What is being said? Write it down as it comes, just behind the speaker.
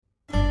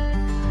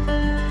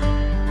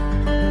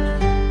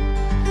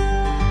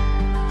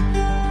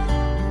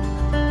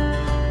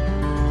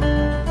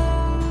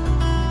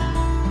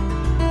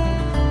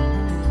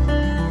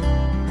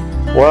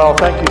Well,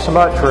 thank you so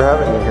much for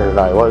having me here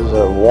tonight. It was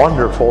a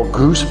wonderful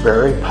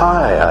gooseberry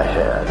pie I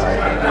had.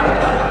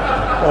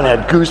 I haven't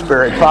had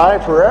gooseberry pie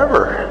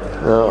forever.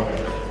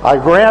 I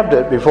grabbed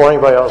it before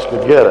anybody else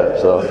could get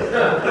it. So,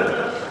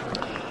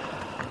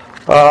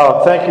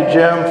 thank you,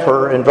 Jim,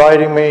 for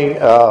inviting me.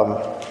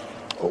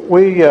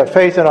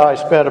 Faith and I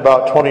spent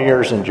about 20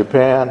 years in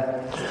Japan.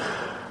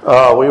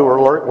 We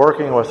were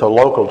working with a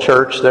local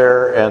church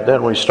there, and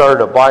then we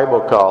started a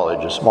Bible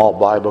college, a small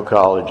Bible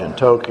college in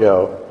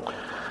Tokyo.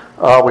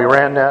 We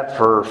ran that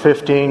for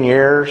 15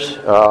 years,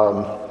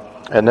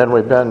 and then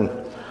we've been,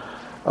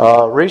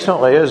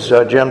 recently, as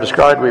Jim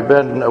described,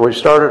 we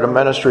started a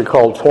ministry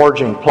called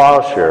Forging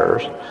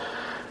Plowshares.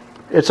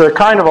 It's a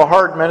kind of a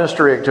hard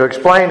ministry to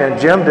explain,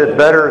 and Jim did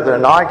better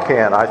than I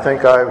can. I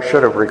think I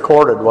should have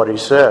recorded what he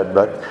said,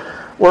 but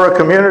we're a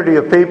community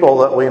of people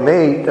that we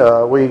meet.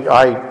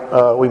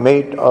 We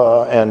meet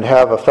and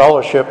have a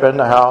fellowship in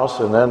the house,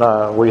 and then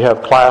we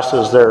have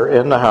classes there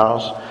in the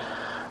house.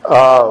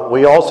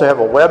 We also have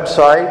a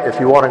website. If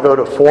you want to go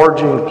to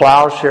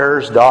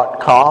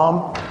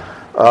forgingplowshares.com,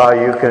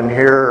 you can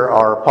hear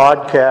our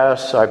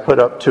podcasts. I put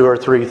up 2 or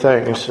 3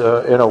 things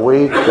in a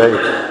week. They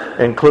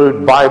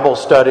include Bible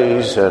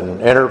studies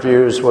and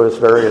interviews with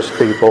various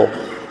people.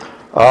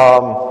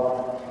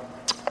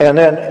 And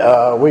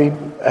then we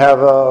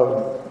have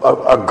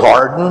a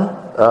garden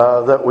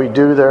that we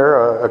do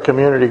there, a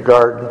community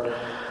garden.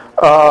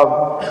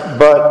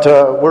 But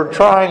we're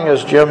trying,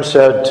 as Jim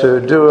said,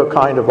 to do a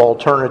kind of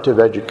alternative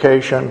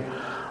education,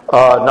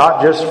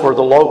 not just for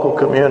the local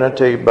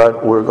community,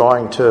 but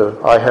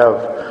I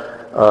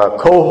have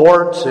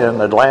cohorts in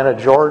Atlanta,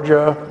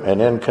 Georgia,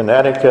 and in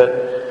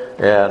Connecticut,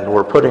 and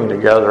we're putting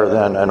together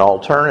then an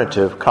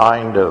alternative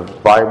kind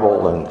of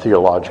Bible and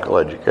theological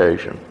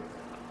education.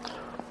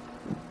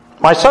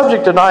 My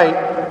subject tonight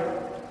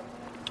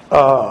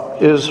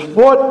is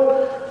what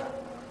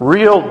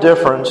real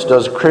difference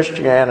does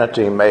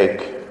Christianity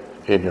make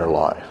in your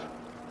life?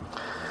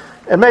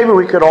 And maybe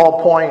we could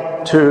all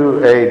point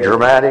to a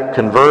dramatic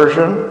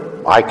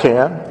conversion. I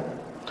can.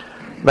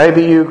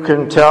 Maybe you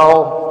can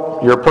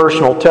tell your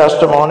personal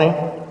testimony.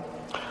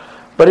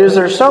 But is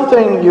there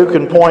something you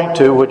can point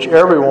to which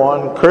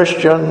everyone,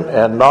 Christian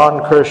and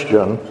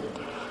non-Christian,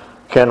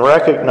 can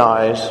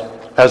recognize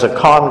as a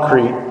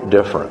concrete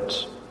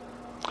difference?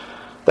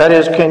 That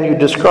is, can you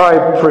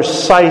describe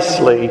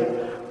precisely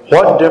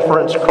what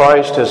difference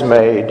Christ has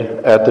made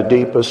at the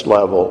deepest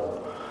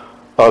level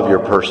of your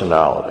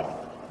personality?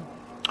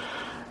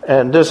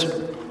 And this,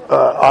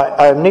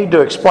 I need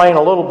to explain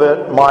a little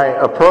bit my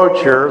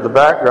approach here, the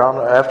background.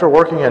 After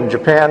working in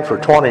Japan for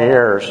 20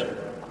 years,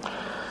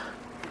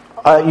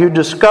 you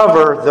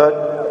discover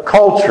that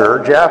culture,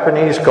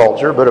 Japanese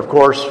culture, but of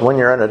course when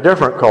you're in a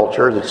different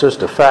culture, it's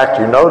just a fact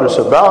you notice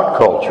about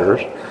cultures,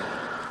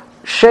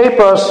 shape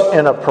us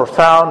in a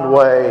profound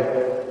way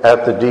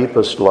at the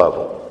deepest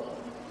level.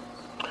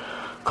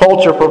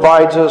 Culture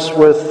provides us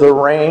with the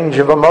range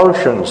of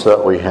emotions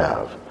that we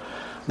have,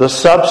 the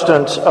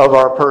substance of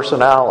our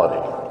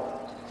personality.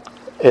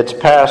 It's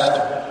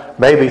passed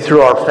maybe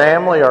through our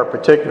family, our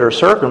particular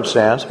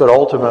circumstance, but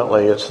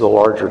ultimately it's the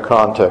larger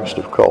context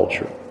of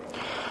culture.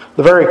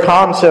 The very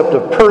concept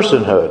of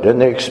personhood and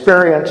the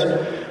experience,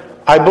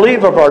 I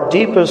believe, of our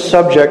deepest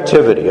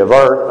subjectivity, of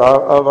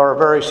our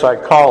very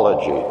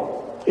psychology,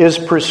 is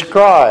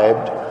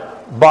prescribed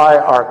by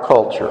our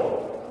culture.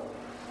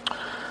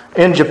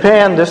 In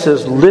Japan, this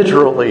is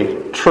literally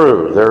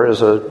true. There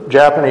is a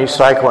Japanese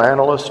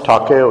psychoanalyst,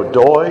 Takeo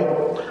Doi,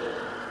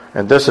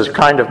 and this is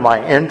kind of my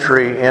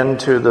entry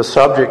into the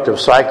subject of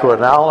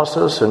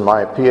psychoanalysis in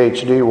my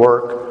PhD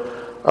work,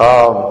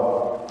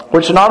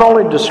 which not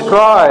only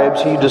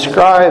describes,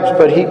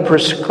 but he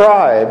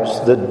prescribes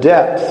the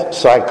depth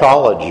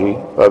psychology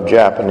of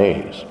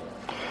Japanese.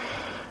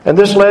 And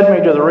this led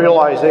me to the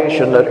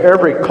realization that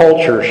every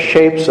culture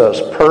shapes us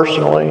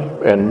personally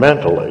and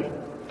mentally.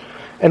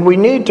 And we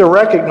need to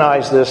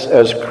recognize this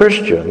as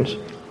Christians.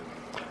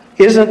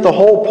 Isn't the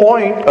whole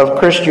point of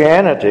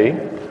Christianity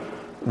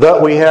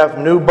that we have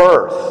new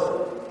birth,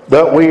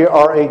 that we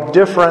are a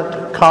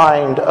different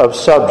kind of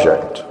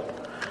subject?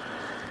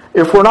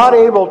 If we're not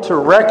able to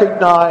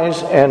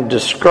recognize and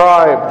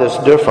describe this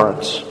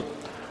difference,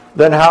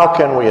 then how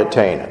can we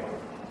attain it?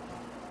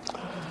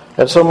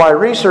 And so my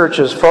research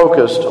is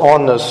focused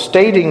on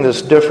stating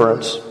this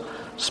difference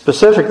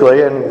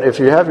specifically, and if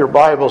you have your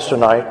Bibles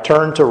tonight,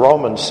 turn to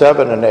Romans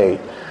 7 and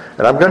 8.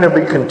 And I'm going to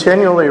be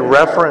continually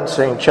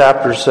referencing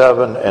chapter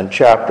 7 and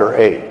chapter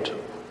 8.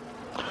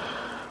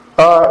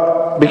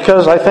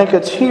 Because I think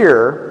it's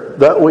here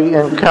that we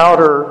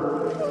encounter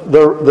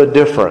the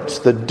difference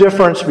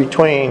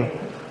between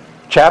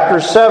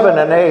chapter 7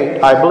 and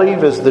 8, I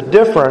believe, is the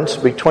difference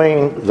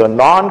between the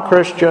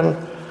non-Christian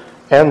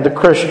and the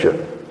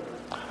Christian.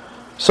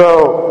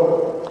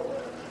 So,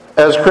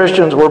 as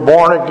Christians, we're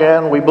born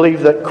again. We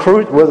believe that,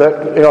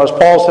 as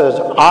Paul says,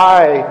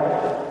 I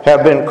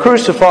have been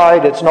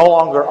crucified. It's no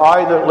longer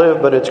I that live,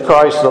 but it's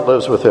Christ that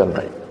lives within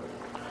me.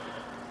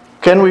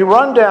 Can we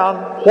run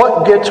down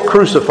what gets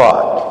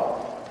crucified?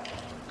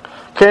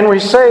 Can we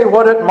say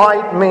what it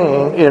might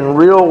mean in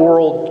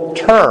real-world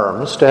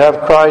terms to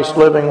have Christ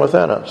living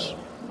within us?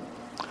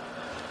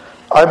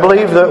 I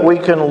believe that we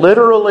can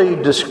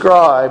literally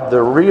describe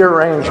the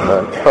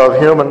rearrangement of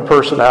human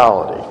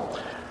personality.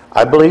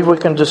 I believe we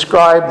can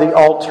describe the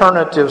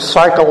alternative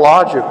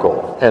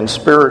psychological and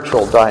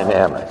spiritual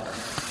dynamic.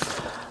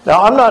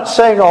 Now, I'm not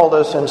saying all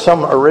this in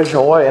some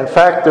original way. In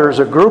fact, there's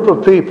a group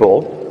of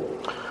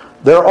people,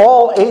 they're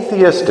all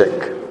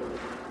atheistic,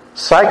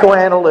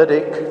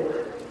 psychoanalytic,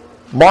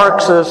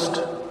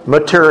 Marxist,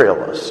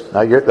 materialists.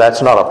 Now,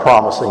 that's not a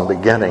promising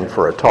beginning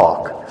for a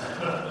talk.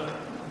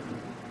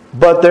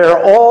 But they're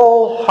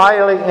all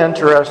highly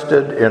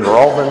interested in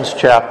Romans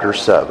chapter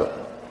 7.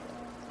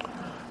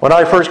 When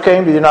I first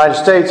came to the United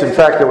States, in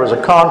fact, there was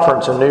a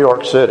conference in New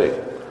York City.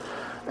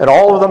 And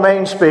all of the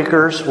main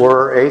speakers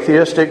were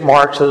atheistic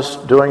Marxists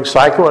doing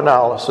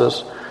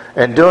psychoanalysis.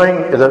 And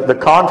the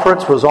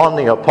conference was on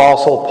the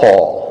Apostle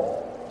Paul.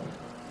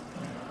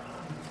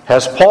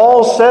 Has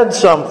Paul said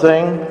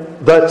something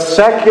that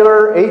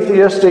secular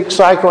atheistic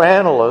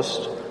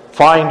psychoanalysts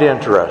find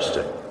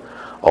interesting?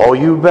 Oh,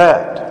 you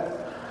bet.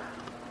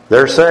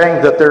 They're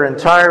saying that their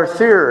entire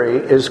theory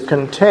is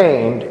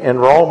contained in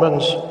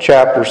Romans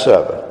chapter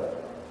 7.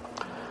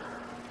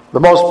 The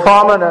most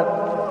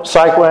prominent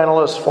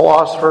psychoanalyst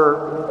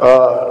philosopher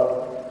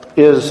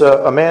is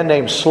a man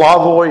named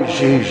Slavoj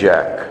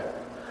Žižek.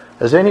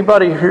 Has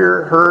anybody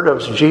here heard of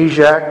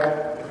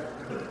Žižek?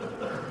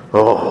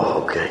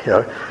 Oh, okay.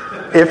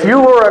 If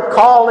you were a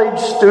college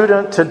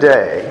student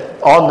today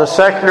on the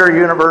secular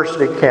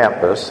university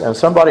campus and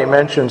somebody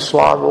mentioned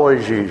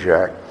Slavoj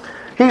Žižek,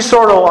 he's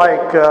sort of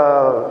like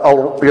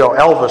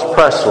Elvis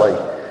Presley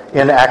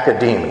in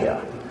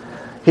academia.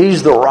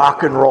 He's the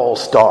rock and roll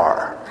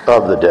star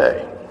of the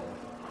day.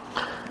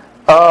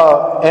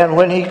 And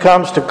when he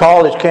comes to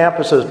college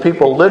campuses,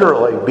 people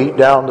literally beat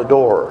down the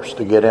doors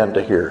to get in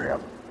to hear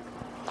him.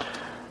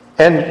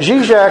 And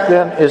Žižek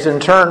then is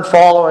in turn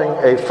following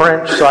a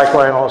French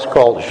psychoanalyst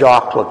called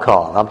Jacques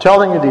Lacan. I'm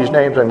telling you these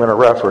names, I'm going to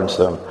reference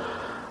them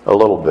a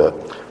little bit.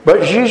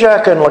 But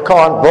Žižek and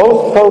Lacan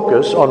both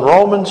focus on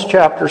Romans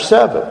chapter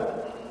 7.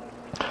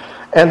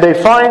 And they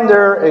find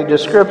there a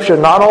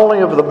description not only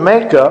of the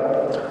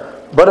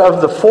makeup, but of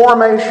the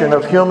formation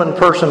of human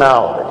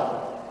personality.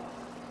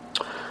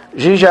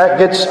 Žižek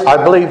gets,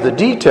 I believe, the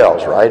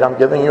details right. I'm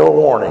giving you a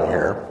warning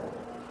here.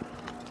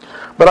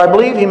 But I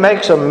believe he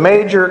makes a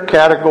major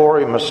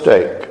category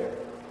mistake.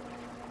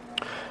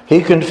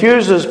 He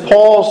confuses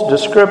Paul's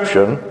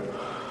description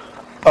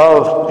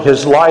of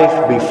his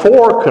life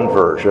before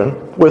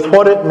conversion with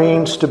what it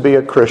means to be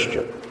a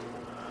Christian.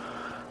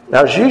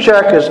 Now,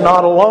 Žižek is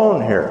not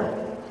alone here,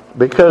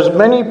 because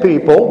many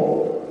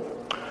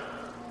people,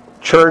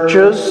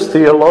 churches,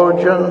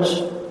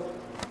 theologians,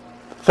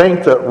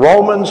 think that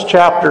Romans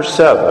chapter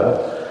 7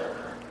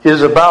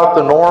 is about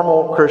the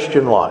normal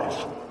Christian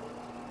life.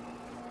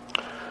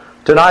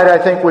 Tonight, I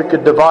think we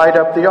could divide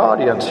up the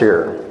audience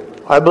here.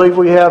 I believe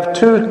we have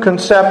two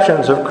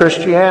conceptions of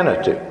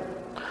Christianity.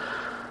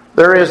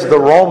 There is the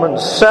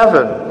Romans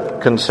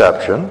 7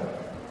 conception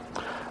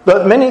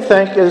that many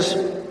think is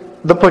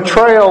the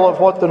portrayal of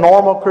what the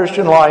normal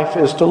Christian life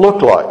is to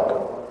look like.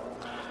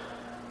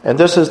 And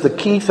this is the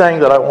key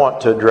thing that I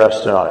want to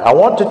address tonight. I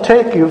want to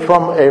take you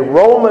from a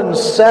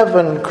Romans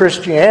 7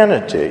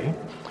 Christianity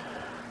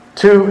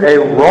to a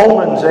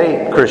Romans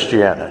 8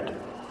 Christianity.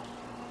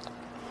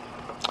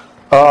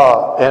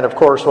 And of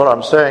course, what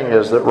I'm saying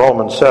is that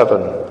Romans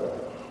 7,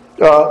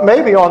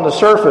 maybe on the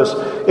surface,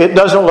 it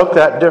doesn't look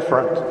that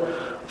different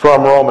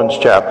from Romans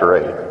chapter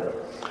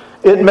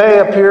 8. It may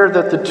appear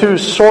that the two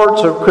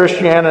sorts of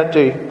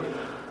Christianity,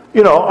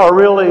 are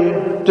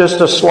really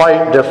just a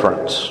slight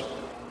difference.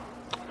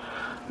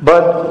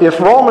 But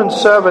if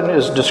Romans 7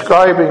 is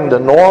describing the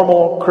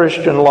normal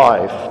Christian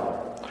life,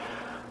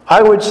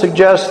 I would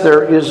suggest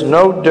there is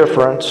no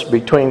difference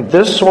between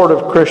this sort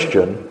of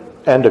Christian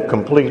and a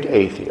complete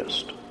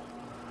atheist.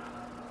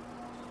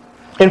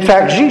 In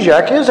fact,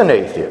 Žižek is an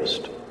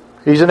atheist.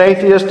 He's an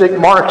atheistic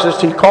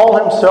Marxist. He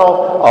called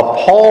himself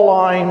a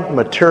Pauline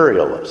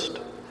materialist.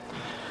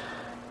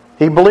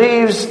 He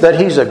believes that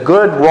he's a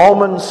good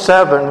Romans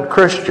 7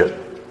 Christian.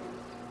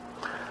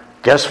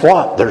 Guess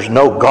what? There's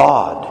no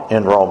God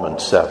in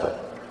Romans 7.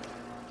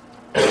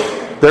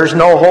 There's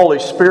no Holy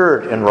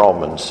Spirit in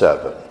Romans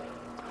 7.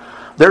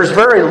 There's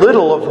very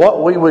little of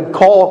what we would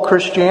call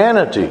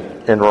Christianity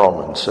in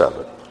Romans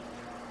 7.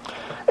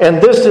 And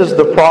this is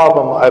the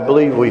problem I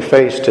believe we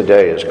face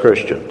today as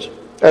Christians.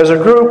 As a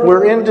group,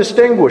 we're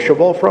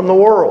indistinguishable from the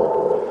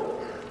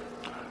world.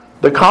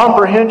 The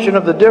comprehension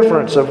of the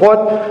difference, of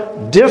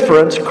what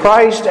difference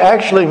Christ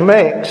actually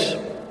makes,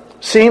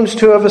 seems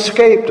to have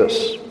escaped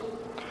us.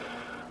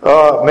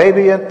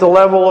 Maybe at the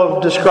level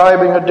of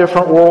describing a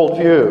different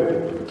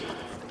worldview.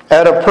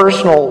 At a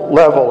personal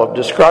level of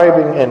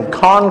describing in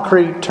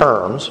concrete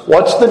terms,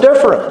 what's the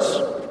difference?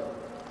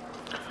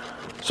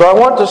 So I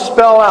want to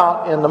spell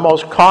out in the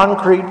most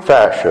concrete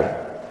fashion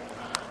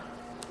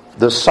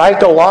the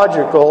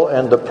psychological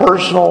and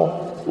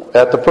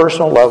at the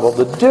personal level,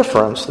 the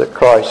difference that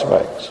Christ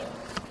makes.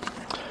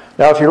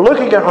 Now, if you're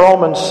looking at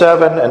Romans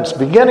 7 and it's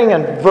beginning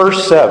in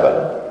verse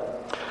 7,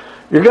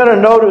 you're going to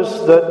notice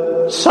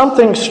that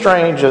something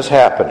strange is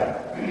happening.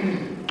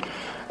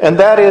 And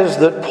that is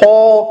that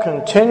Paul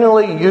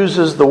continually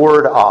uses the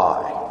word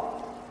I.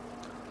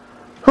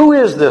 Who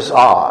is this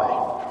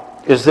I?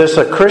 Is this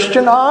a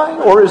Christian I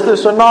or is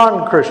this a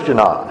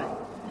non-Christian I?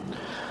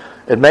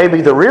 And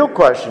maybe the real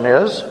question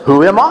is,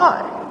 who am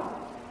I?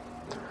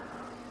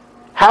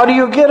 How do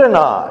you get an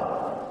I?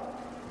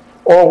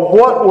 Or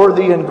what were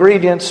the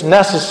ingredients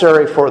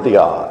necessary for the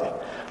I?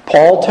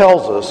 Paul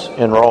tells us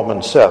in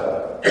Romans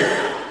 7.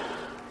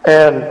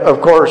 And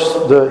of course,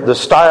 the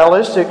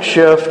stylistic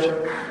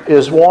shift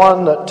is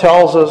one that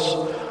tells us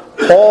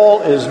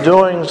Paul is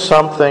doing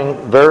something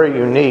very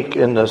unique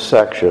in this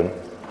section.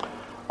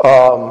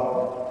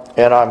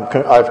 And I'm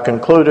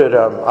concluding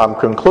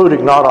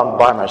not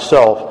by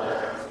myself.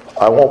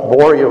 I won't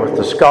bore you with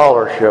the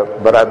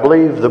scholarship, but I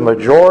believe the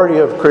majority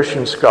of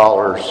Christian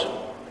scholars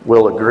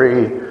will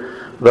agree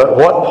that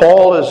what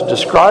Paul is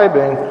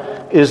describing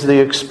is the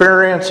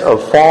experience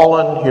of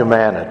fallen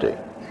humanity.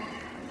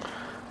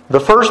 The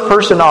first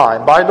person I,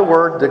 by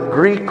the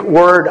Greek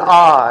word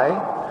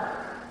I,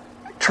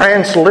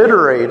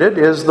 transliterated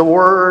is the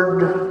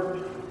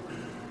word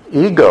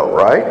ego,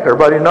 right?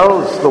 Everybody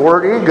knows the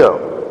word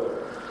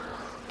ego.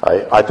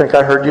 I think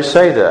I heard you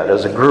say that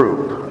as a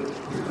group.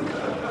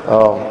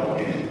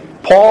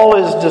 Paul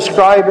is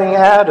describing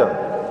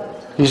Adam.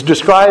 He's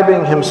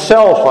describing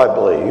himself, I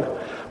believe,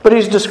 but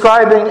he's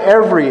describing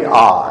every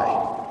I.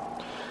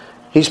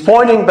 He's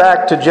pointing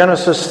back to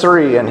Genesis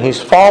 3, and he's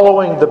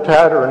following the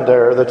pattern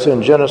there that's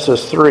in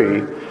Genesis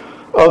 3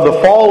 of the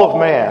fall of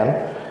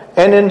man.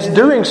 And in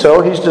doing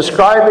so, he's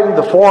describing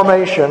the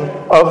formation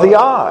of the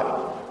I.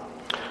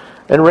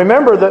 And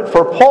remember that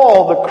for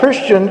Paul, the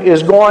Christian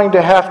is going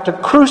to have to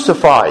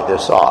crucify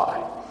this I.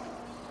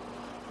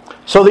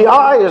 So the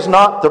I is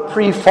not the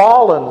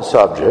pre-fallen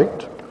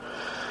subject,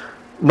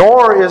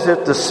 nor is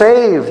it the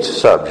saved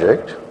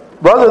subject.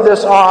 Rather,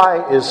 this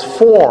I is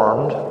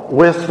formed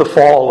with the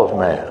fall of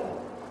man.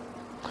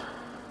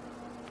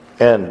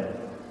 And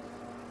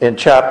in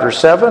chapter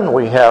 7,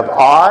 we have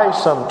I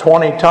some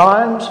 20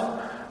 times.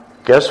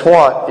 Guess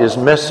what is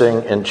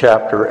missing in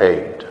chapter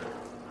 8?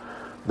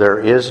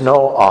 There is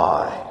no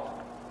I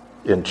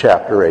in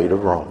chapter 8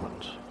 of Romans.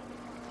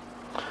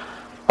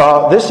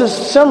 This is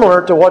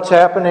similar to what's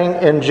happening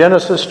in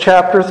Genesis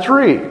chapter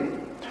 3.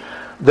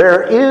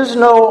 There is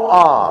no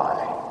I.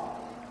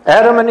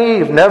 Adam and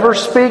Eve never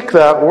speak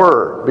that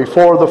word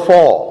before the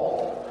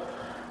fall.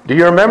 Do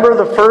you remember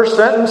the first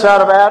sentence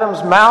out of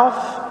Adam's mouth?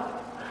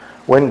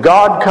 When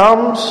God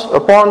comes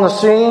upon the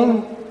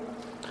scene,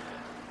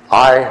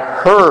 I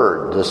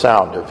heard the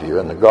sound of you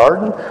in the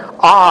garden.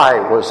 I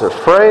was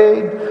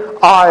afraid.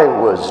 I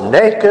was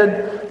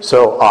naked,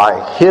 so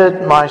I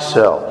hid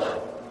myself.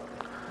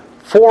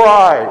 4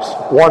 I's,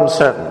 one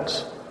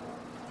sentence.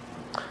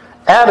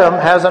 Adam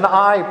has an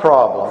I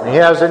problem. He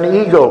has an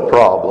ego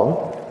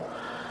problem.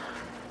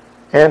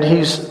 And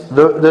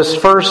this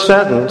first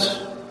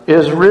sentence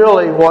is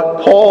really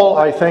what Paul,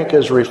 I think,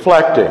 is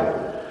reflecting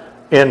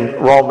in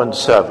Romans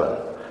 7.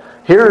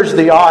 Here's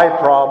the I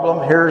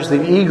problem, here's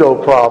the ego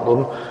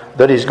problem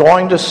that he's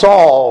going to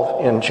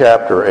solve in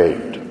chapter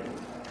 8.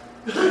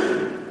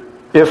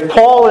 If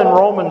Paul in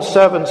Romans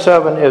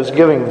 7:7 is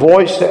giving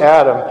voice to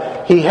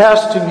Adam, he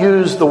has to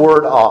use the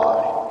word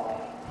I.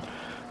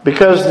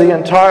 Because the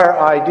entire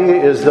idea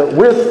is that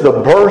with the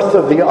birth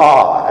of the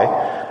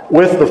I,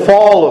 with the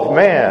fall of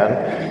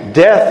man,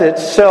 death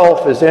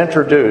itself is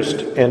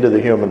introduced into the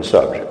human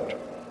subject.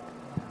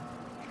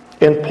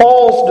 In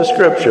Paul's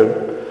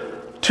description,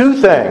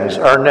 2 things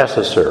are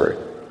necessary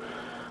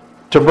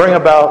to bring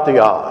about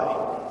the I.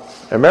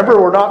 Remember,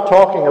 we're not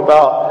talking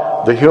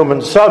about the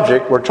human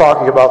subject, we're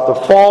talking about the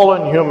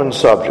fallen human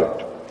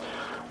subject.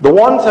 The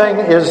one thing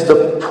is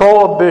the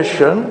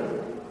prohibition,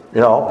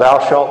 thou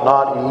shalt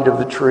not eat of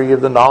the tree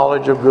of the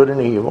knowledge of good and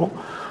evil.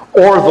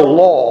 Or the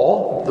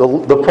law,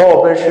 the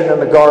prohibition in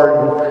the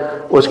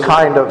garden was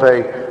kind of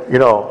a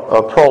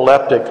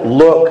proleptic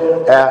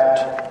look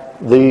at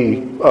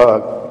the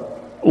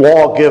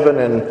law given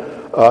in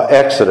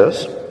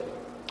Exodus.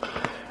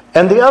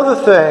 And the other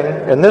thing,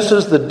 and this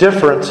is the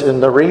difference in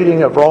the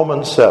reading of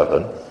Romans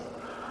 7,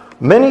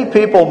 many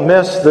people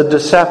miss the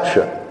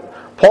deception.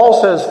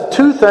 Paul says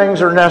 2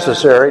 things are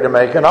necessary to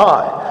make an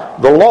I: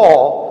 the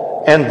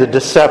law and the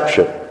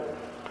deception.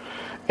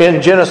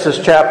 In Genesis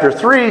chapter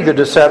 3, the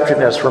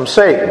deception is from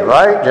Satan,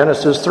 right?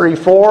 Genesis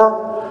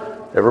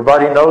 3:4.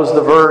 Everybody knows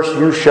the verse,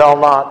 you shall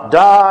not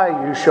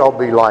die, you shall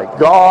be like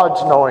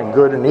gods, knowing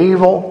good and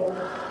evil.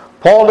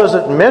 Paul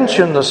doesn't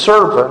mention the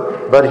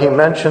serpent, but he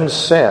mentions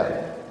sin.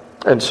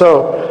 And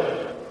so,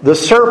 the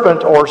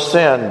serpent or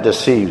sin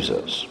deceives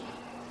us.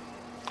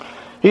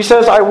 He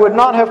says, I would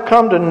not have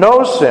come to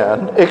know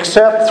sin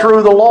except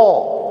through the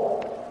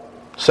law.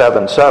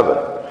 7:7.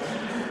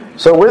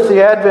 So with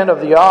the advent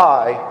of the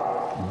I,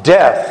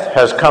 death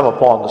has come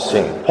upon the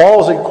scene.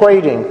 Paul's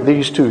equating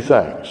these 2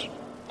 things.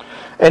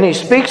 And he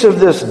speaks of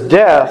this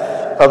death,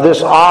 of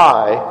this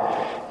I,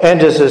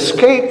 and has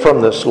escaped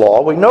from this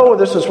law. We know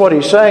this is what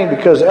he's saying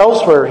because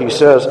elsewhere he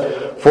says,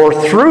 "For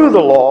through the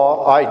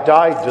law I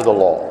died to the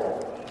law,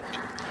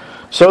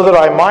 so that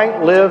I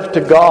might live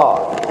to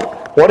God."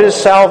 What is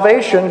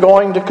salvation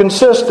going to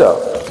consist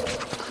of?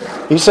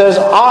 He says,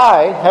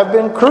 "I have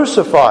been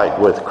crucified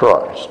with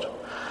Christ.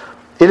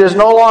 It is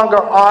no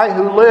longer I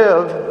who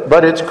live,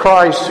 but it's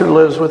Christ who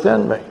lives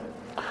within me."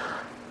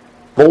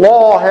 The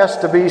law has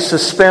to be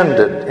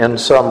suspended in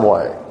some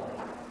way.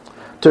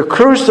 To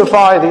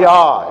crucify the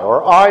I,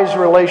 or I's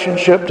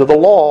relationship to the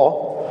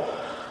law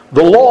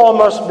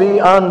must be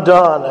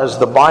undone as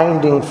the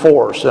binding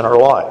force in our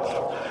life.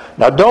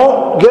 Now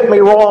don't get me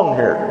wrong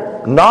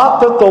here.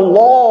 Not that the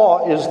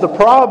law is the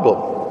problem.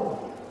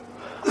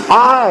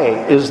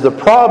 I is the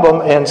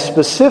problem, and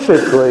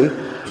specifically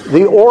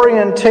the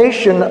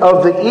orientation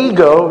of the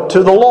ego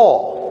to the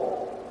law.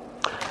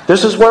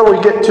 This is where we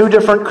get two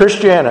different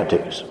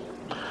Christianities.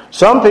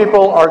 Some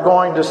people are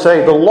going to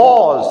say the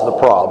law is the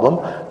problem.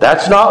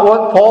 That's not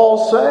what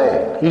Paul's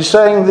saying. He's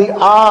saying the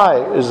I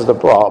is the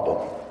problem.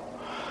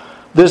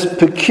 This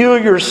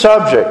peculiar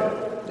subject,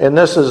 and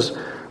this is,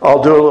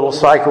 I'll do a little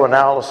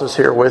psychoanalysis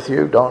here with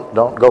you.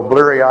 Don't go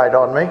bleary-eyed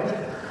on me.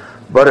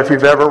 But if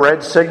you've ever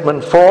read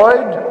Sigmund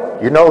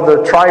Freud, you know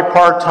the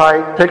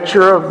tripartite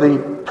picture of the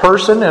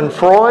person in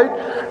Freud,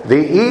 the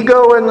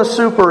ego and the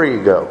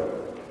superego.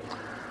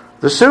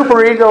 The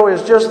superego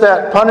is just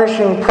that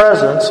punishing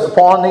presence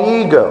upon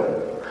the ego.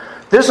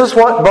 This is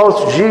what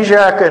both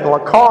Zizek and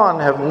Lacan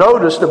have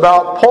noticed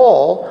about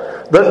Paul,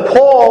 that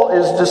Paul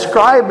is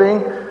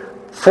describing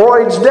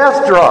Freud's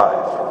death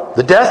drive.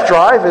 The death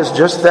drive is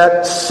just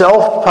that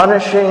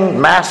self-punishing,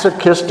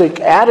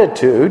 masochistic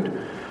attitude,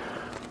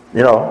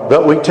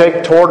 that we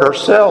take toward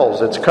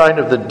ourselves. It's kind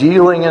of the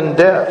dealing in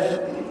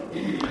death.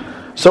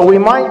 So we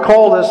might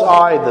call this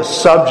I the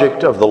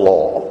subject of the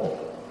law.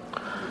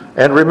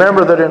 And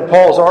remember that in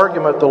Paul's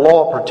argument, the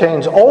law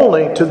pertains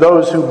only to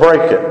those who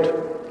break it.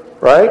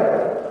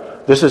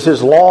 Right? This is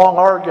his long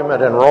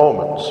argument in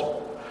Romans.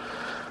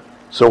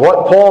 So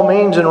what Paul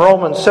means in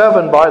Romans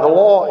 7 by the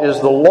law is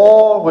the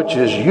law which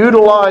is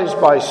utilized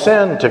by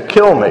sin to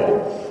kill me.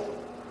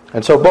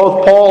 And so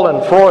both Paul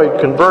and Freud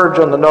converge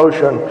on the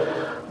notion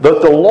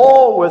that the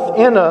law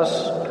within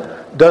us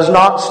does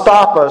not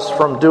stop us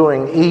from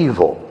doing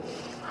evil,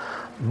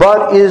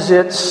 but is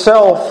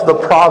itself the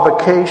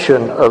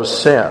provocation of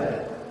sin.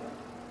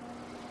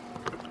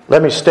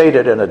 Let me state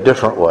it in a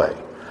different way.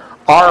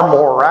 Our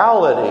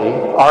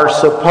morality, our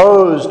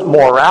supposed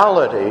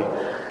morality,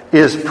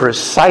 is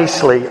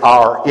precisely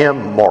our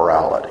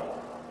immorality.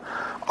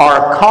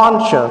 Our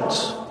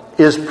conscience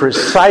is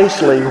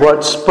precisely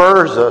what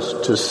spurs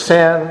us to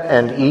sin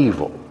and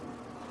evil.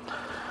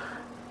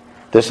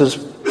 This is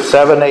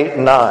 7, 8,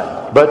 and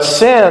 9. But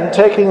sin,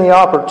 taking the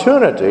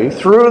opportunity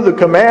through the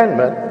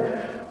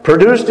commandment,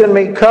 produced in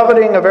me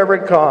coveting of every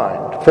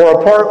kind.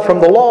 For apart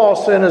from the law,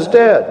 sin is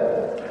dead.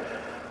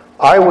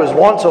 I was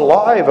once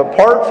alive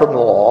apart from the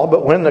law,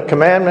 but when the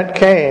commandment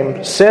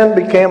came, sin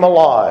became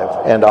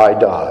alive, and I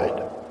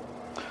died.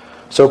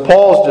 So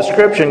Paul's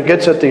description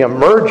gets at the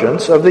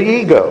emergence of the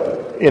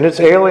ego in its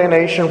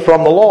alienation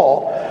from the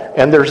law,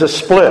 and there's a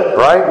split,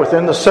 right,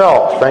 within the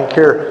self. Think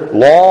here,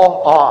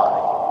 law, I.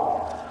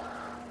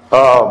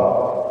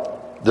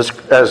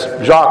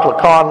 As Jacques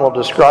Lacan will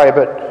describe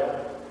it,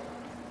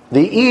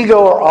 the ego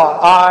or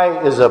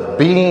I is a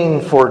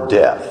being for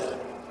death.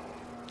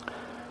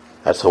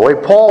 That's the way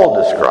Paul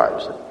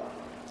describes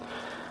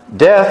it.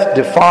 Death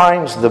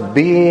defines the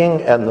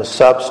being and the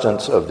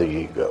substance of the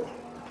ego.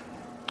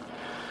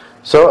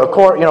 So,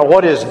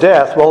 what is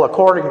death? Well,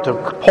 according to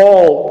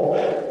Paul,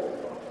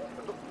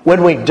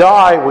 when we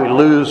die, we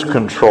lose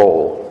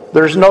control.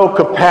 There's no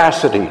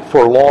capacity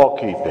for law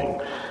keeping.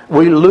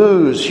 We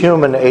lose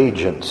human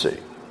agency.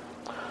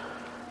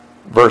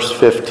 Verse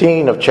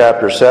 15 of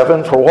chapter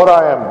 7, for what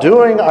I am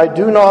doing I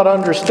do not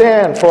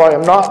understand, for I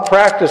am not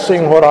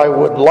practicing what I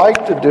would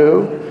like to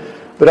do,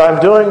 but I'm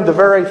doing the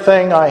very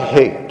thing I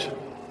hate.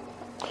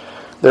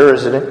 There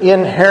is an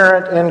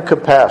inherent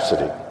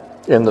incapacity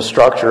in the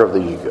structure of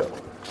the ego.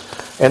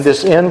 And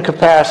this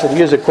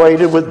incapacity is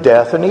equated with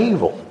death and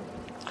evil.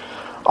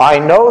 I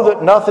know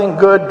that nothing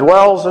good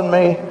dwells in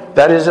me,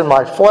 that is in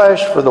my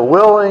flesh, for the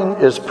willing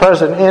is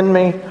present in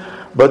me,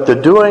 but the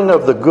doing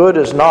of the good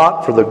is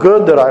not. For the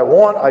good that I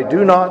want, I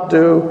do not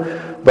do,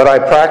 but I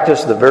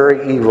practice the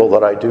very evil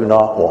that I do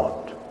not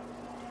want.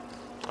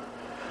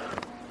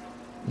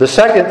 The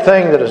second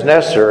thing that is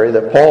necessary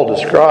that Paul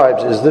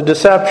describes is the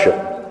deception.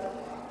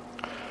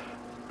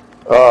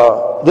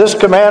 This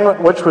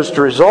commandment, which was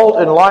to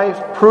result in life,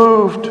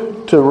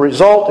 proved to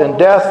result in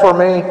death for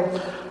me.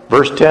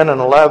 Verse 10 and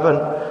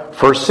 11.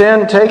 For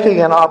sin, taking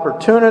an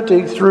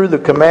opportunity through the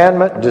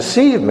commandment,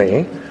 deceived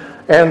me,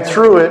 and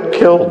through it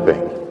killed me.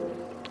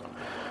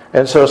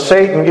 And so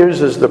Satan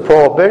uses the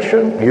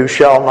prohibition, you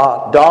shall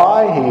not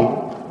die.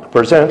 He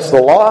presents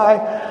the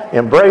lie.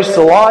 Embrace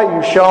the lie,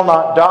 you shall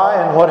not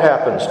die. And what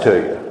happens to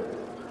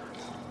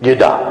you? You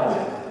die.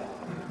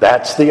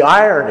 That's the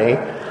irony.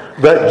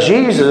 But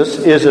Jesus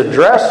is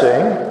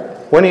addressing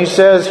when he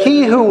says,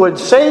 "He who would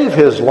save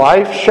his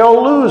life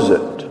shall lose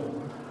it,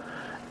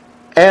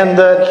 and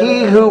that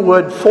he who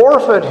would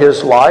forfeit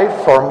his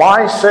life for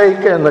my sake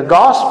and the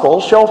gospel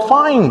shall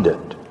find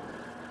it."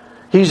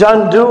 He's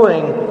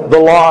undoing the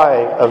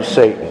lie of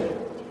Satan.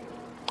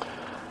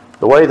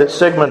 The way that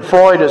Sigmund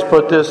Freud has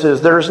put this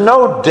is, there's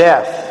no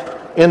death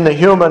in the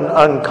human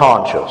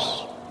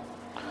unconscious.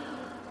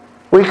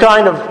 We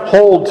kind of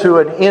hold to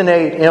an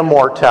innate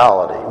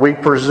immortality. We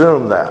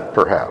presume that,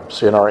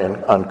 perhaps, in our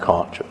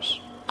unconscious.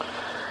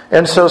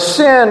 And so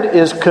sin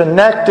is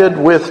connected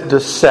with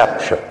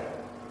deception.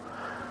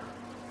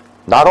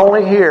 Not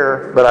only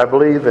here, but I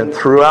believe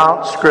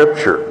throughout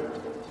Scripture.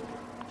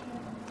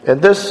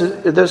 And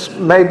this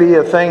may be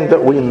a thing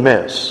that we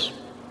miss.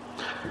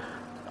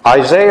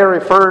 Isaiah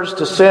refers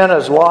to sin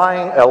as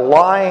a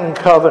lying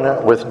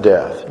covenant with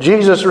death.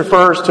 Jesus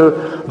refers to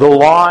the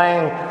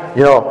lying,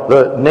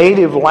 the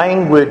native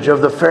language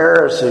of the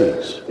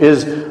Pharisees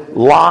is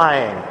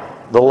lying,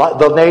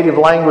 the native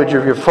language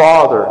of your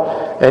father.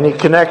 And he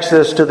connects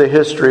this to the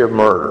history of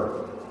murder.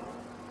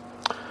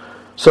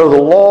 So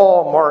the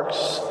law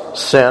marks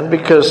sin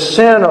because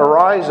sin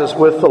arises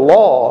with the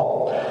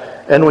law,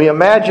 and we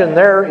imagine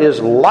there is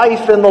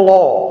life in the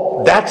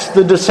law. That's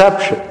the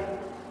deception.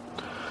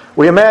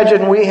 We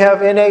imagine we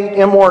have innate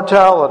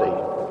immortality,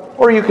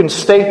 or you can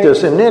state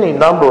this in any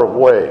number of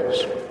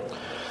ways.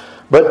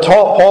 But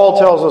Paul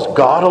tells us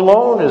God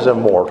alone is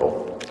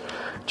immortal.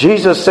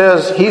 Jesus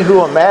says he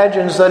who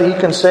imagines that he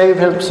can save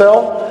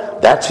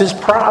himself, that's his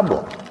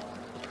problem.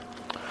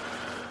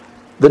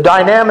 The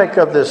dynamic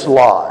of this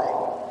lie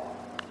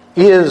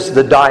is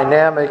the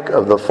dynamic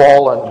of the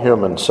fallen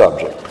human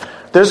subject.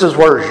 This is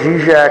where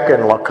Zizek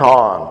and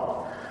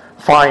Lacan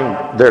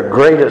find their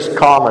greatest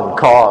common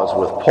cause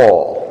with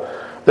Paul.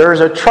 There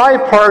is a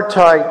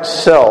tripartite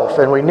self,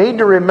 and we need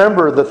to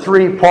remember the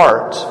three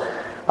parts.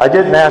 I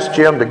didn't ask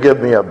Jim to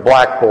give me a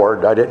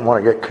blackboard. I didn't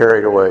want to get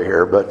carried away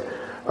here, but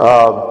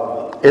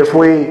if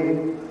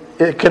we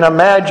can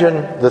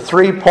imagine the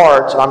three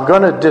parts, I'm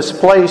going to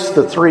displace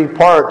the three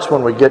parts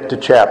when we get to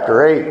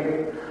chapter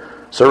 8.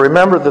 So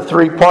remember the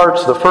three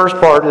parts. The first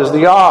part is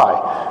the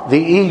I, the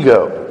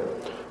ego,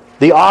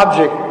 the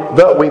object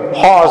that we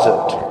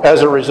posit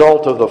as a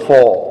result of the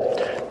fall.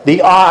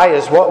 The I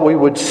is what we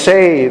would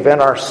save in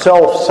our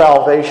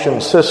self-salvation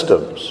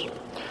systems.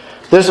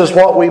 This is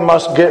what we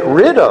must get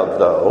rid of,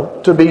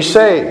 though, to be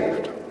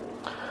saved.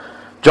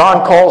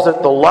 John calls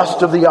it the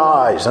lust of the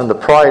eyes and the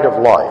pride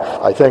of life,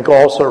 I think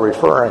also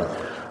referring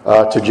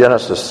to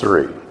Genesis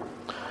 3.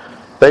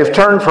 They've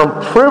turned from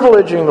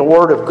privileging the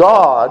Word of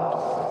God,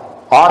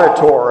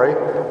 auditory,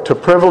 to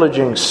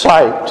privileging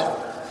sight,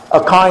 a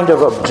kind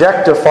of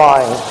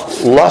objectifying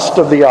lust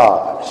of the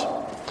eyes.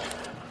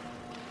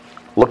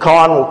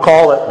 Lacan will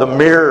call it the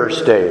mirror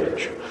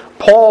stage.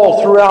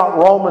 Paul, throughout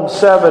Romans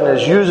 7,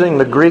 is using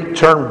the Greek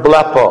term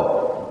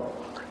blepo.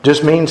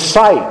 Just means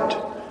sight.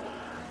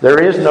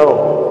 There is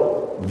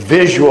no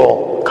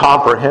visual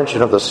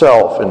comprehension of the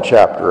self in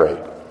chapter 8.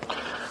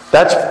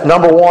 That's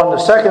number one. The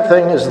second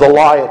thing is the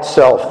lie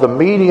itself, the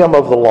medium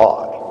of the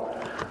lie.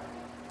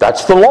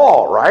 That's the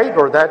law, right?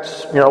 Or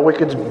that's, we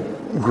could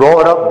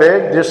grow it up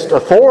big, just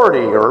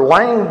authority or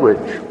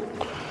language.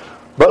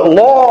 But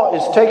law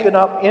is taken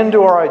up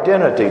into our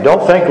identity.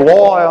 Don't think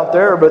law out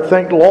there, but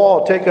think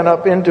law taken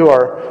up into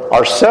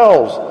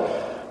ourselves.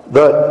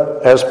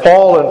 That, as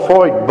Paul and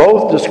Freud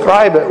both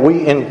describe it,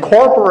 we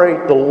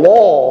incorporate the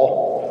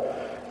law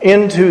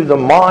into the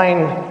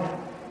mind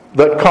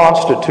that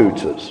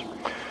constitutes us.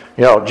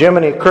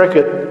 Jiminy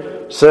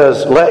Cricket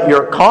says, "Let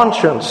your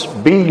conscience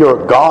be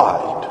your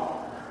guide."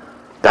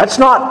 That's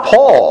not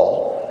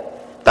Paul.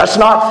 That's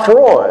not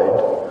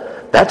Freud.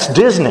 That's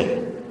Disney.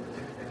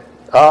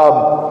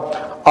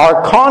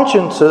 Our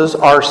consciences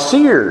are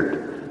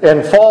seared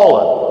and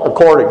fallen,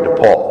 according to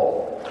Paul.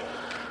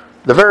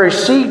 The very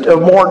seat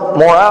of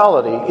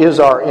morality is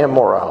our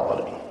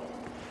immorality.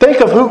 Think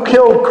of who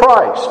killed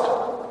Christ.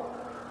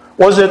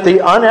 Was it the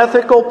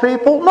unethical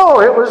people?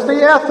 No, it was the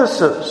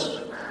ethicists.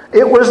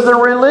 It was the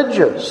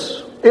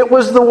religious. It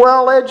was the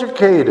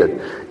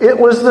well-educated. It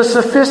was the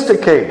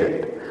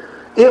sophisticated.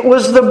 It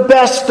was the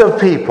best of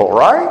people,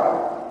 right?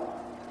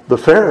 The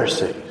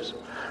Pharisees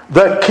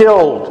that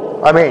killed.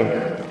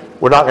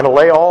 We're not going to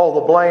lay all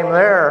the blame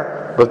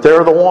there, but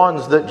they're the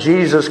ones that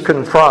Jesus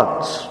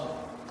confronts.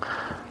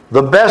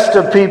 The best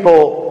of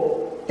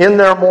people in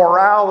their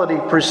morality,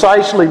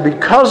 precisely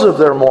because of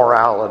their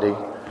morality,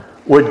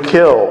 would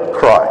kill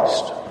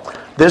Christ.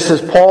 This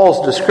is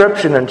Paul's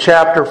description in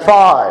chapter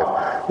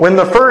 5. When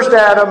the first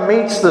Adam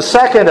meets the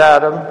second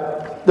Adam,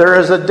 there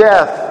is a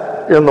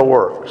death in the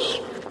works.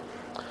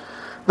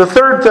 The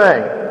third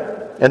thing,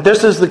 and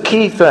this is the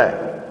key thing,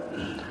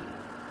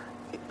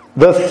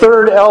 the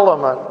third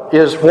element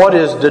is what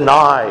is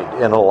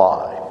denied in a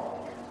lie.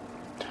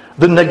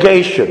 The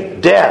negation,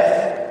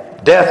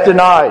 death. Death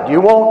denied. You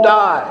won't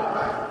die.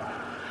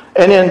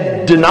 And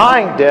in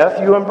denying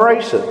death, you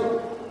embrace it.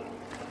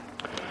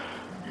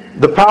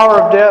 The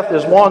power of death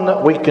is one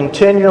that we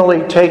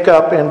continually take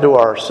up into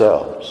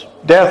ourselves.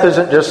 Death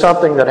isn't just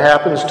something that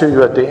happens to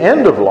you at the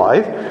end of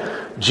life.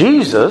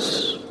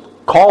 Jesus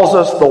calls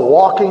us the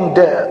walking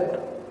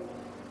dead.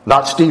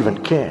 Not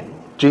Stephen King.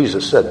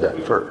 Jesus said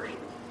that first.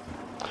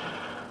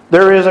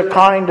 There is a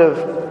kind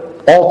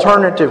of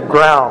alternative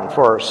ground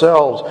for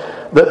ourselves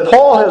that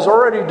Paul has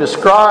already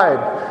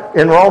described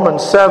in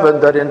Romans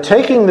 7, that in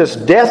taking this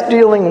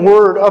death-dealing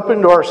word up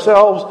into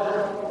ourselves,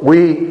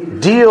 we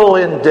deal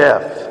in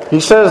death.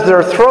 He says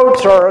their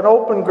throats are an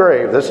open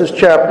grave. This is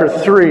chapter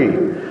 3,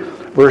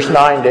 verse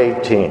 9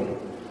 to 18.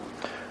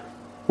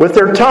 With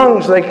their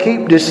tongues they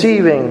keep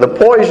deceiving. The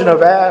poison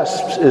of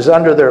asps is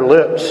under their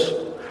lips,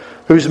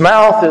 whose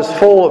mouth is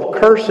full of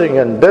cursing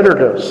and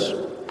bitterness.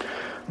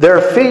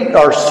 Their feet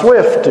are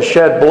swift to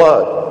shed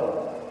blood.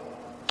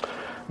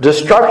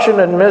 Destruction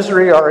and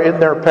misery are in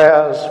their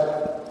paths,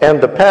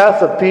 and the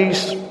path of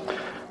peace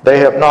they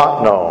have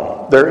not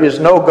known. There is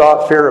no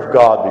fear of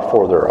God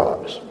before their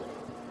eyes.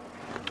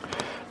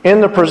 In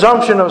the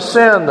presumption of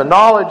sin, the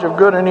knowledge of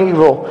good and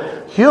evil,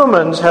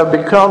 humans have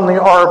become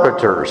the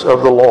arbiters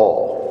of the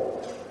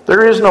law.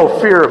 There is no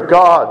fear of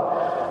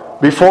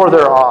God before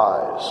their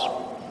eyes.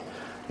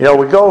 You know,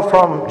 we go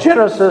from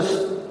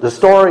Genesis, the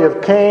story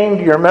of Cain.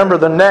 Do you remember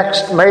the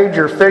next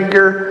major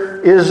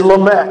figure is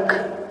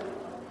Lamech?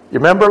 You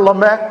remember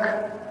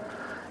Lamech?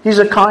 He's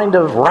a kind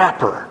of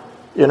rapper,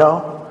 you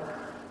know.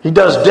 He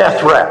does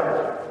death rap.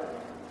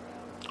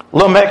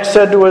 Lamech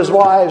said to his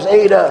wives,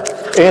 Ada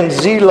and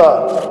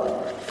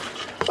Zillah,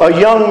 a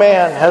young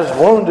man has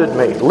wounded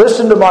me.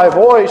 Listen to my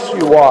voice,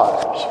 you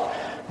wives.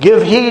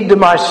 Give heed to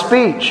my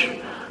speech,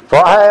 for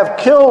I have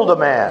killed a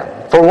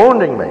man for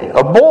wounding me,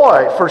 a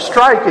boy for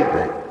striking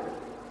me.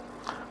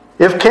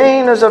 If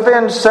Cain is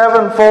avenged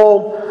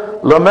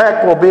sevenfold,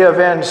 Lamech will be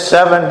avenged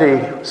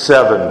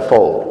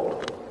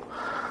 77-fold.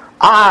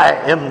 I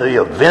am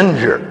the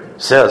avenger,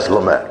 says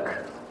Lamech.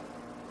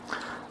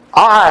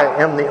 I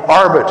am the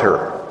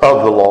arbiter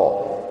of the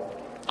law.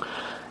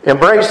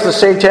 Embrace the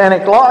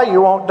satanic lie,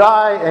 you won't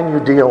die, and you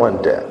deal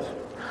in death.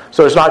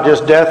 So it's not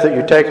just death that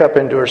you take up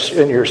in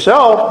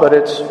yourself, but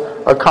it's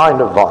a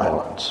kind of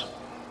violence.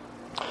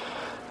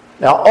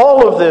 Now,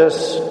 all of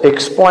this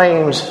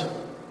explains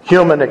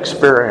human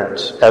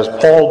experience as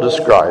Paul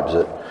describes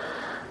it.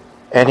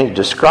 And he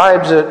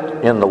describes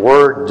it in the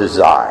word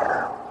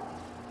desire.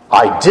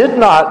 I did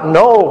not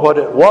know what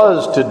it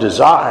was to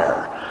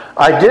desire.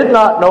 I did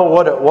not know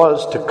what it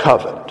was to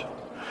covet.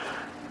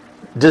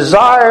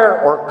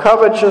 Desire or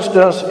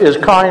covetousness is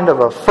kind of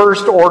a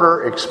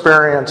first-order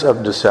experience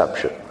of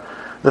deception.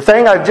 The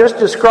thing I've just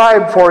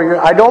described for you,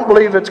 I don't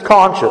believe it's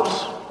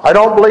conscious. I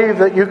don't believe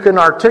that you can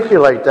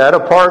articulate that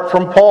apart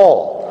from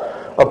Paul,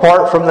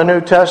 apart from the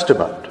New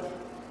Testament.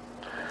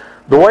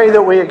 The way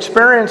that we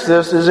experience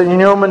this is in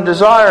human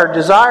desire.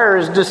 Desire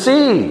is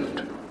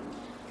deceived.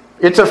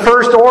 It's a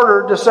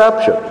first-order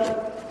deception.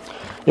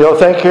 You know,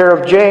 think here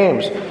of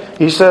James.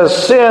 He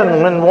says,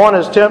 sin, when one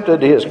is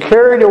tempted, he is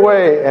carried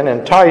away and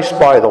enticed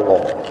by the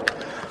law.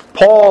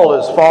 Paul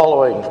is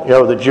following,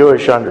 the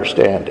Jewish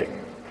understanding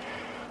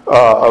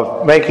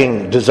of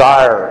making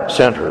desire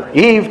center.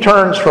 Eve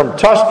turns from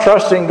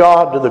trusting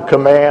God to the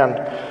command,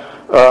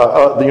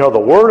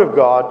 the Word of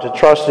God, to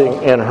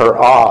trusting in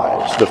her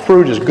eyes. The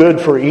fruit is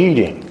good for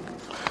eating,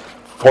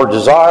 for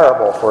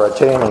desirable for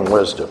attaining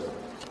wisdom.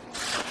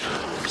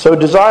 So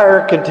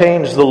desire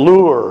contains the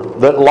lure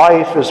that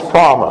life is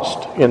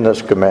promised in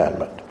this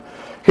commandment.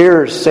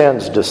 Here's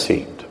sin's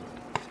deceit.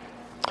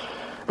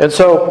 And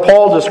so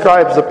Paul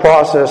describes the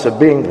process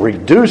of being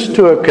reduced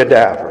to a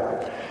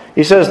cadaver.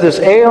 He says, this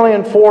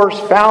alien force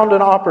found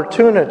an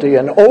opportunity,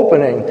 an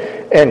opening,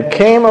 and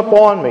came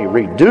upon me,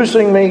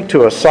 reducing me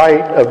to a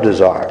site of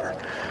desire.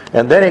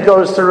 And then he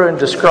goes through and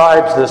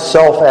describes this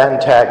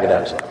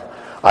self-antagonism.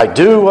 I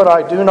do what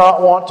I do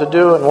not want to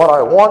do, and what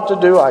I want to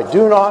do, I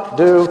do not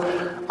do.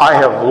 I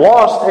have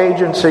lost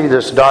agency,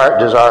 this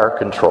desire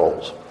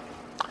controls.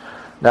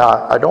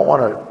 Now, I don't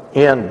want to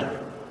end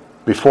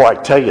before I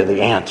tell you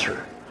the answer.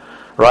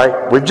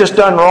 Right? We've just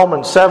done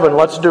Romans 7.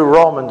 Let's do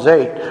Romans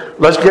 8.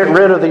 Let's get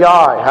rid of the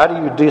I. How do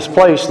you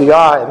displace the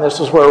I? And this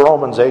is where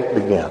Romans 8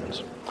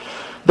 begins.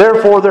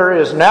 Therefore, there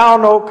is now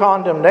no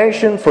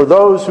condemnation for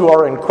those who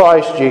are in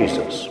Christ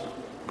Jesus.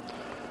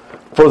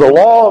 For the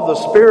law of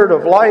the Spirit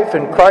of life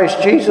in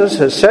Christ Jesus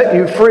has set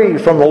you free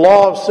from the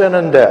law of sin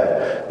and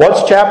death.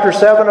 What's chapter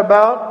 7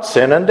 about?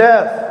 Sin and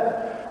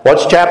death.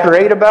 What's chapter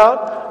 8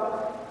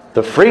 about?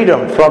 The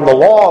freedom from the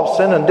law of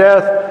sin and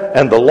death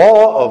and the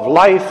law of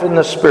life in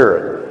the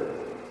Spirit.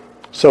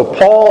 So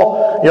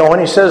Paul,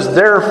 when he says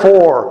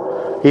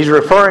therefore, he's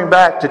referring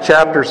back to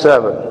chapter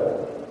 7.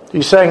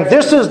 He's saying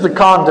this is the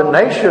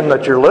condemnation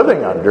that you're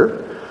living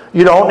under.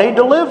 You don't need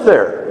to live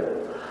there.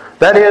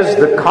 That is,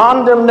 the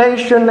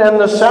condemnation and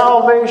the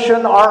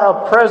salvation are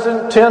a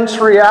present tense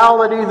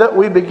reality that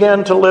we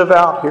begin to live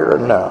out here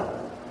and now.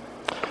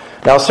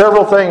 Now,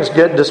 several things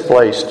get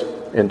displaced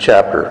in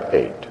chapter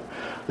 8.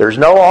 There's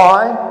no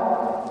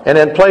I, and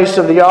in place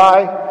of the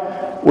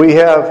I, we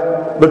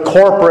have the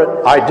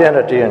corporate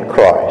identity in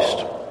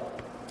Christ.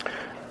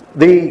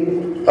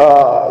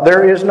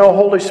 There is no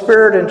Holy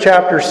Spirit in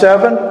chapter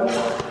 7.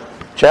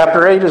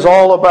 Chapter 8 is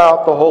all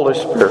about the Holy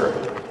Spirit.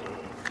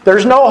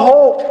 There's no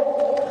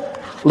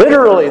hope.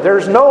 Literally,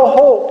 there's no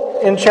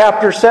hope in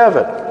chapter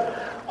 7.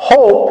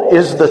 Hope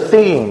is the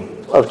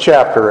theme of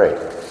chapter 8.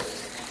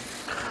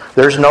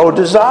 There's no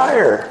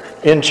desire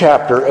in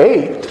chapter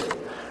 8.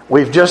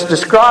 We've just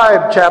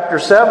described chapter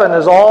 7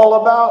 is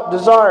all about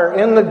desire.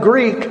 In the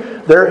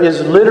Greek, there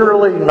is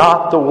literally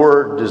not the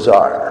word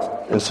desire.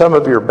 In some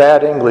of your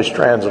bad English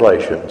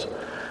translations,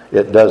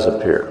 it does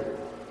appear.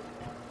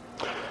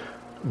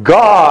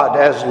 God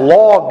as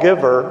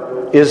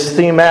lawgiver is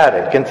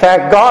thematic. In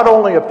fact,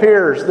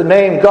 the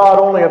name God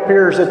only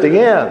appears at the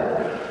end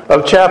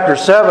of chapter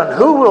 7.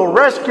 Who will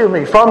rescue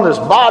me from this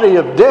body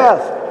of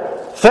death?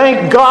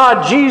 Thank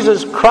God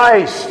Jesus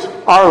Christ,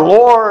 our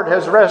Lord,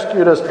 has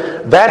rescued us.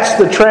 That's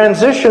the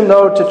transition,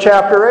 though, to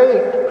chapter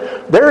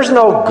 8. There's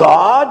no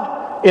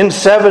God in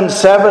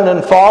 7:7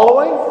 and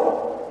following.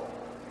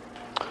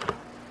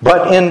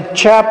 But in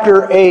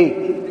chapter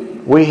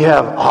 8, we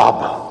have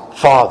Abba,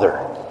 Father.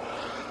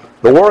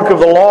 The work of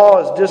the law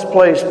is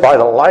displaced by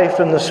the life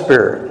in the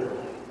Spirit.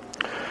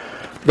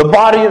 The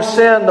body of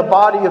sin, the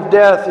body of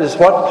death, is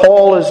what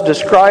Paul is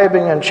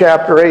describing in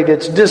chapter 8.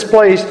 It's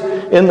displaced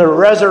in the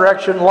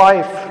resurrection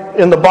life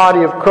in the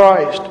body of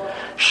Christ.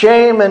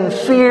 Shame and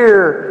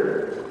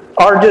fear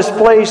are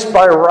displaced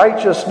by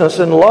righteousness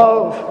and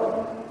love.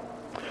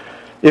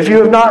 If you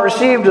have not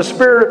received a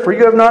spirit, for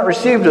you have not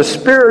received a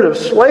spirit of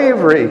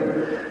slavery,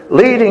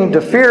 leading to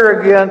fear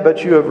again,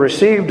 but you have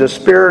received a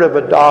spirit of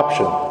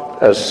adoption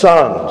as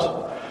sons,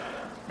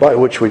 by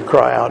which we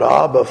cry out,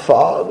 Abba,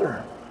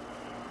 Father.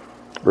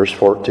 Verse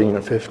 14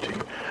 and 15.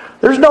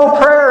 There's no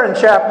prayer in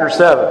chapter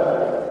 7.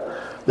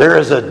 There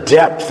is a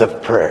depth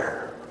of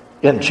prayer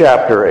in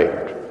chapter 8.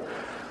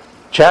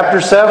 Chapter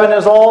 7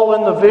 is all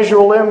in the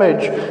visual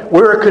image.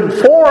 We're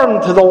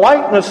conformed to the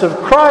likeness of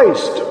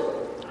Christ.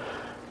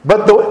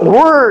 But the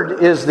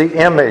Word is the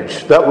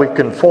image that we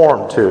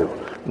conform to,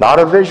 not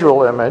a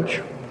visual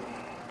image.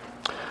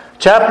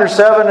 Chapter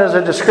 7 is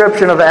a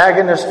description of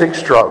agonistic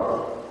struggle.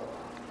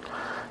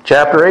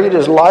 Chapter 8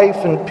 is life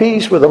and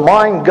peace with a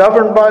mind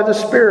governed by the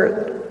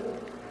Spirit.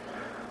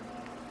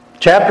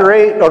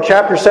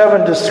 Chapter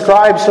 7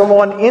 describes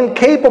someone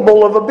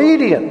incapable of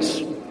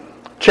obedience.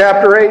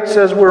 Chapter 8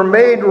 says we're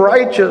made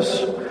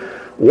righteous,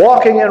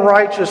 walking in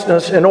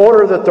righteousness in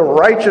order that the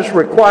righteous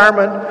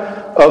requirement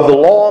of the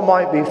law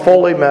might be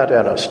fully met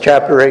in us.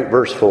 Chapter 8,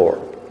 verse 4.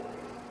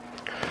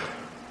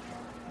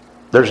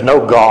 There's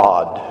no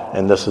God,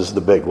 and this is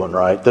the big one,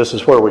 right? This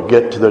is where we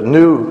get to the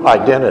new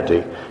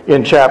identity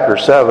in chapter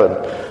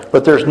 7.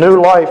 But there's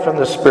new life in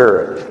the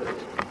Spirit.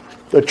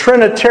 The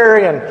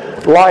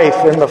Trinitarian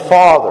life in the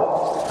Father.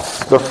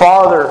 The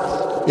Father,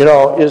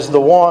 is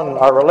the one.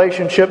 Our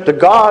relationship to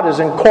God is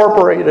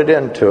incorporated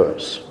into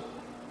us.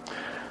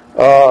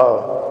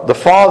 The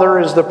Father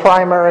is the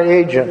primary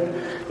agent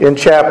in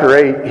chapter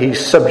 8. He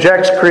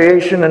subjects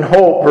creation in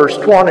hope, verse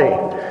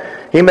 20.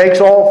 He makes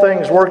all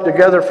things work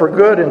together for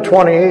good in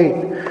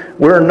 28.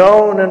 We're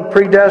known and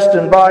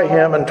predestined by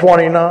Him in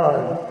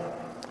 29.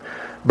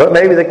 But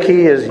maybe the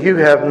key is you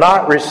have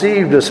not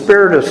received a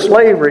spirit of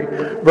slavery.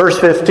 Verse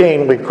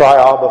 15, we cry,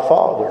 Abba,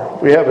 Father.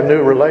 We have a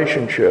new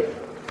relationship.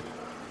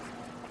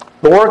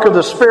 The work of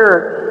the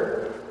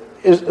Spirit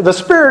is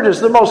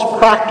the most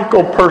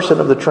practical person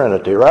of the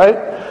Trinity, right?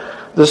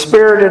 The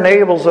Spirit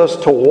enables us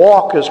to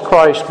walk as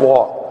Christ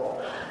walked.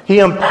 He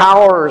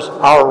empowers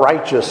our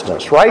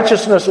righteousness.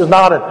 Righteousness is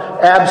not an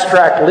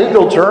abstract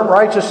legal term.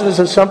 Righteousness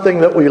is something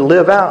that we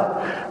live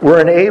out.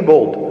 We're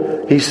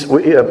enabled,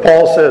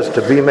 Paul says,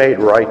 to be made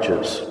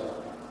righteous.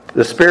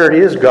 The Spirit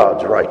is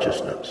God's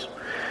righteousness.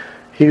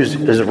 His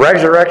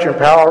resurrection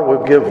power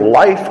will give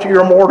life to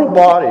your mortal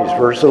bodies,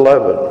 verse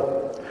 11.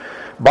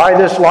 By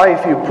this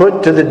life you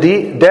put to the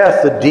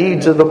death the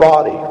deeds of the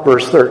body,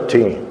 verse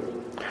 13.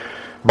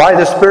 By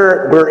the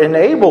Spirit we're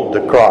enabled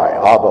to cry,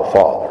 Abba,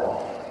 Father.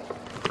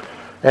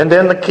 And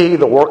then the key,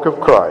 the work of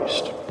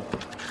Christ.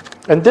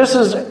 And this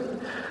is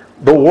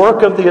the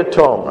work of the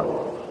atonement.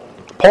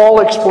 Paul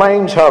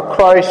explains how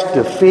Christ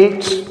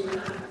defeats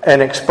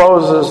and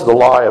exposes the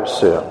lie of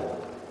sin.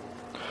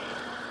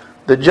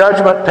 The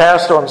judgment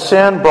passed on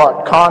sin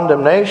brought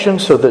condemnation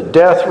so that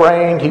death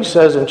reigned, he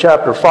says in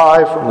chapter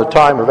 5, from the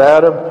time of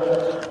Adam,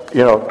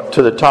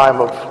 to the time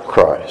of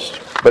Christ.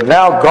 But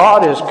now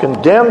God has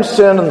condemned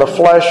sin in the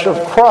flesh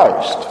of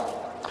Christ.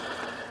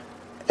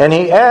 And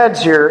he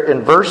adds here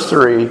in verse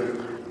 3,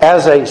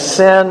 as a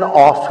sin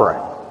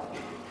offering.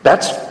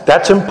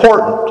 That's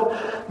important.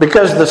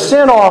 Because the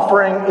sin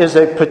offering is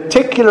a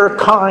particular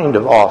kind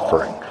of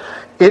offering.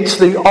 It's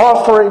the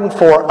offering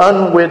for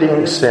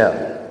unwitting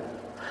sin.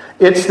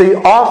 It's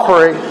the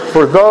offering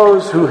for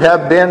those who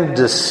have been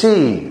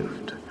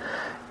deceived.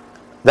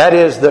 That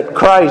is, that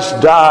Christ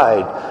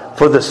died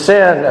for the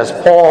sin as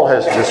Paul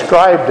has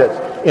described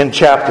it in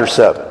chapter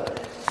 7.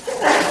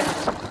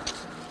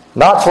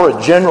 Not for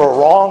a general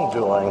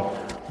wrongdoing,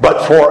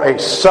 but for a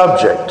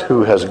subject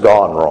who has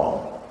gone wrong.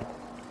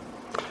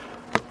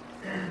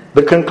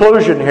 The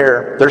conclusion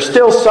here, there's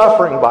still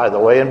suffering, by the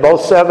way, in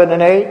both 7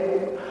 and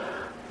 8.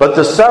 But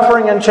the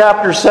suffering in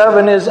chapter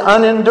 7 is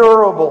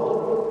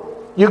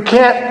unendurable. You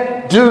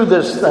can't do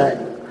this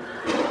thing.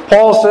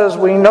 Paul says,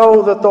 we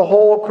know that the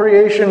whole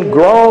creation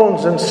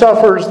groans and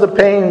suffers the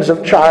pains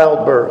of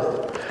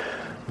childbirth.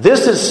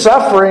 This is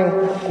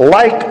suffering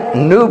like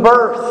new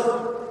birth,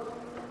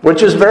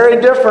 which is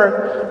very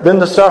different than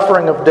the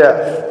suffering of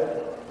death.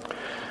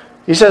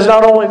 He says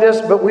not only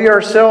this, but we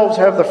ourselves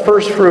have the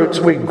first fruits.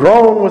 We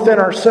groan within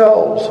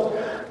ourselves.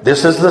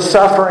 This is the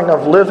suffering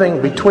of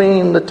living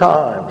between the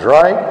times,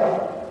 right?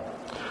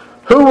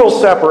 Who will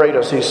separate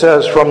us, he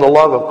says, from the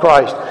love of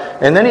Christ?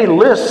 And then he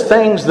lists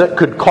things that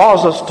could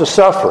cause us to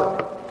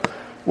suffer.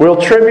 Will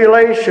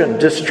tribulation,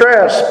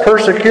 distress,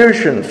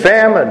 persecution,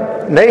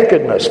 famine,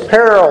 nakedness,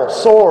 peril,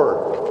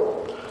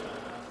 sword.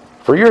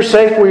 For your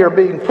sake we are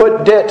being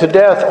put to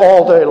death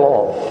all day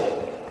long.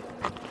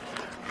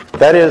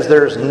 That is,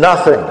 there's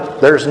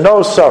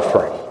no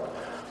suffering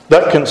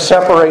that can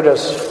separate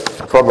us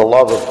from the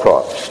love of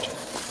Christ.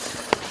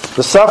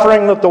 The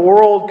suffering that the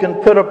world can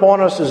put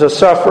upon us is a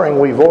suffering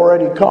we've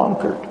already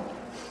conquered.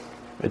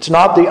 It's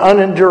not the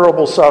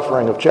unendurable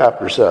suffering of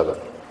chapter 7.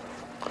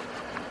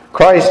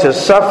 Christ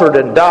has suffered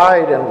and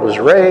died and was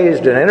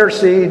raised and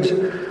intercedes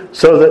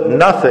so that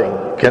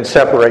nothing can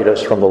separate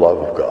us from the love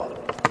of God.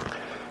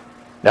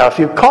 Now, if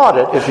you've caught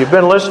it, if you've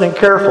been listening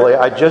carefully,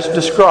 I just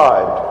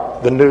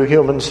described the new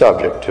human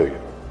subject to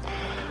you.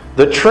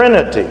 The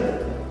Trinity,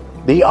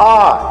 the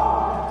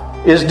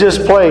I, is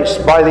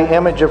displaced by the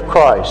image of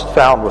Christ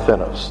found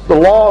within us. The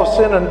law of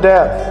sin and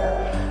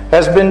death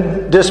has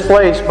been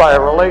displaced by a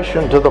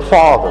relation to the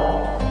Father.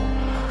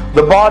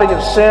 The body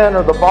of sin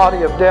or the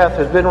body of death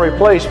has been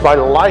replaced by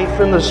life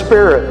in the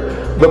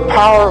Spirit, the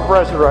power of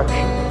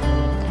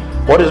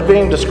resurrection. What is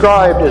being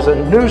described is a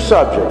new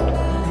subject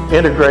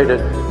integrated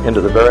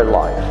into the very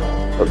life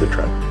of the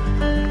Trinity.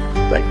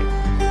 Thank you.